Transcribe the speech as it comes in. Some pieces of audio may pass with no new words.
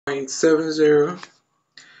0.70.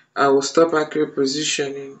 I will stop accurate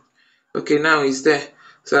positioning. Okay, now it's there.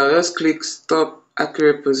 So I'll just click stop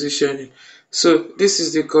accurate positioning. So this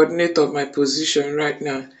is the coordinate of my position right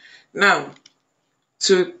now. Now,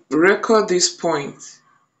 to record this point,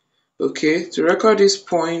 okay, to record this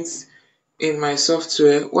point in my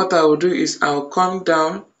software, what I will do is I'll come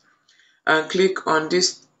down and click on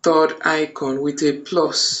this third icon with a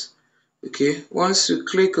plus. Okay, once you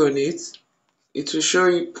click on it, it will show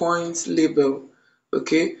you point label.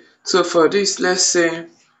 Okay, so for this, let's say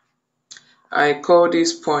I call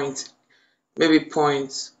this point maybe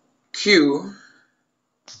point Q.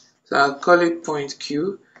 So I'll call it point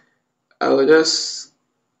Q. I will just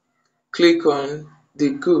click on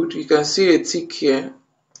the good. You can see a tick here.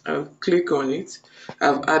 I'll click on it.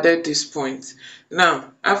 I've added this point.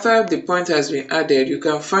 Now, after the point has been added, you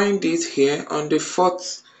can find it here on the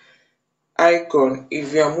fourth icon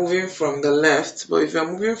if you are moving from the left, but if you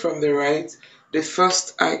are moving from the right, the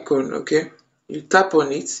first icon, okay, you tap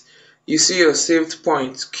on it, you see your saved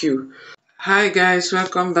point Q. Hi guys,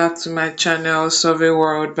 welcome back to my channel Survey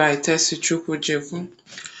World by e.t.c.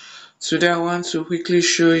 Today I want to quickly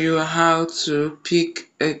show you how to pick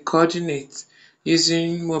a coordinate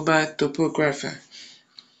using Mobile Topographer.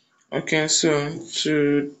 Okay, so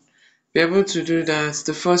to be able to do that,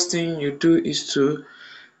 the first thing you do is to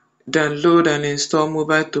download and install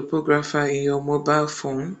Mobile Topographer in your mobile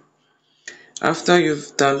phone. After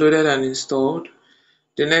you've downloaded and installed,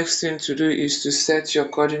 the next thing to do is to set your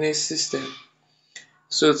coordinate system.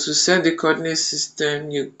 So to set the coordinate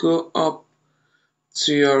system, you go up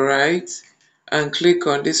to your right and click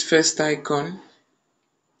on this first icon.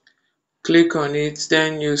 Click on it,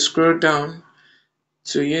 then you scroll down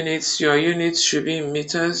to units. Your units should be in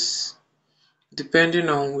meters, depending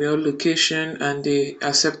on your location and the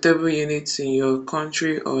acceptable units in your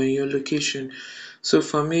country or in your location. So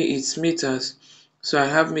for me, it's meters. So I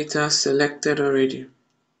have meters selected already.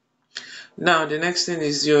 Now, the next thing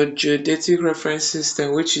is your Geodetic Reference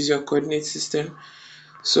system, which is your coordinate system.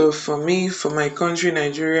 So for me, for my country,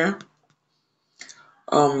 Nigeria,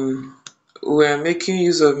 we're making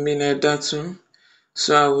use of Mina Datum.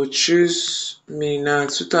 So I will choose Mina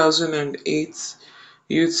 2008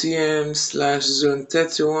 UTM / zone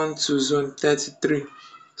 31 to zone 33.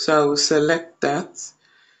 So I will select that.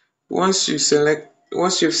 Once you've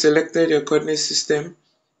selected your coordinate system,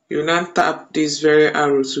 you now tap this very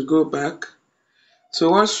arrow to go back. So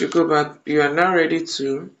once you go back, you are now ready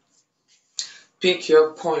to pick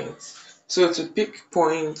your point. So to pick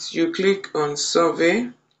point, you click on survey.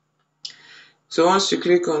 So once you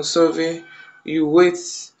click on survey, you wait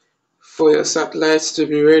for your satellites to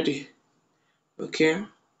be ready. Okay,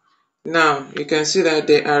 now you can see that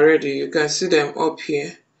they are ready. You can see them up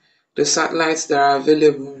here, the satellites that are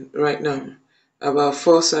available right now, about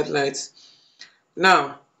 4 satellites.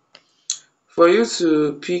 Now, for you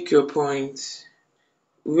to pick your point,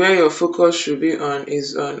 where your focus should be on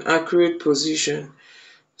is on accurate position.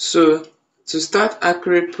 So to start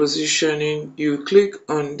accurate positioning, you click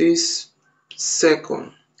on this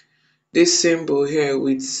circle, this symbol here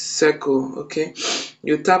with circle. Okay,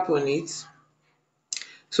 you tap on it.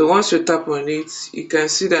 So once you tap on it, you can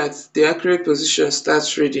see that the accurate position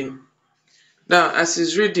starts reading. Now, as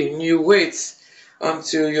it's reading, you wait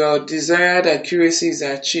until your desired accuracy is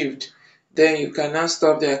achieved. Then you can now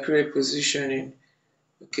stop the accurate positioning.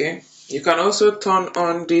 Okay, you can also turn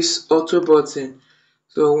on this auto button.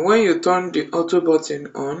 So when you turn the auto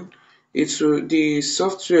button on, what the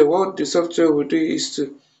software will do is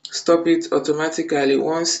to stop it automatically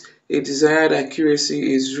once a desired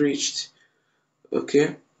accuracy is reached.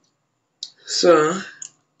 Okay, so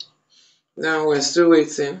now we're still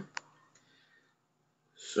waiting.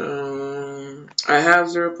 So I have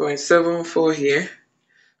 0.74 here.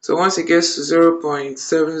 So once it gets to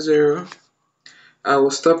 0.70, I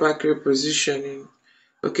will stop accurate positioning.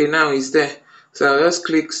 Okay, now it's there. So I'll just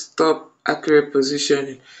click stop accurate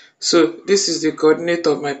positioning. So this is the coordinate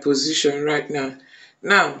of my position right now.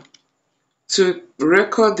 Now, to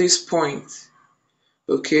record this point,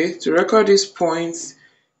 okay, to record this point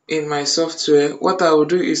in my software, what I will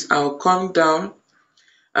do is I'll come down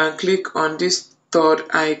and click on this third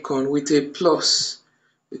icon with a plus.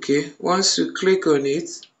 Okay, once you click on it,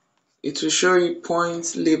 it will show you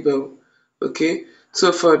point label. Okay,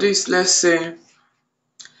 so for this, let's say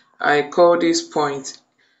I call this point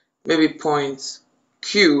maybe point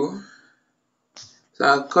Q. So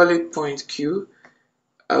I'll call it point Q.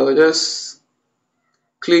 I will just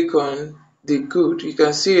click on the good. You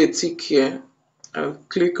can see a tick here. I'll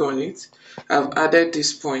click on it. I've added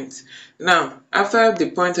this point. Now, after the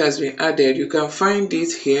point has been added, you can find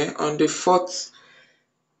it here on the fourth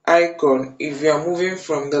icon if you are moving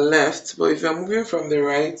from the left, but if you are moving from the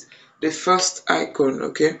right, the first icon,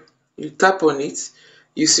 okay, you tap on it,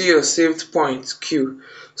 you see your saved point Q.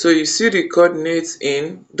 So you see the coordinates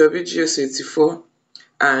in WGS84,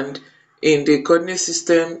 and in the coordinate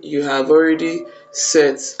system you have already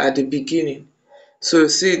set at the beginning. So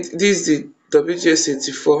see, this is the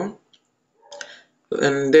WGS84,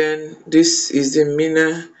 and then this is the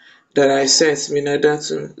mina that I set, mina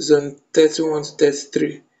datum zone 31 to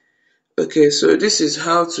 33. Okay, so this is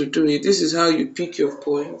how to do it. This is how you pick your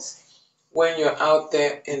points when you're out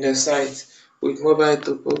there in the site with Mobile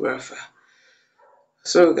Topographer.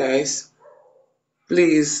 So guys,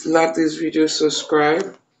 please like this video,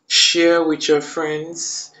 subscribe, share with your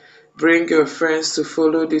friends, bring your friends to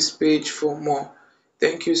follow this page for more.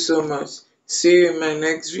 Thank you so much. See you in my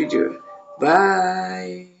next video.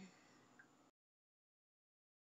 Bye.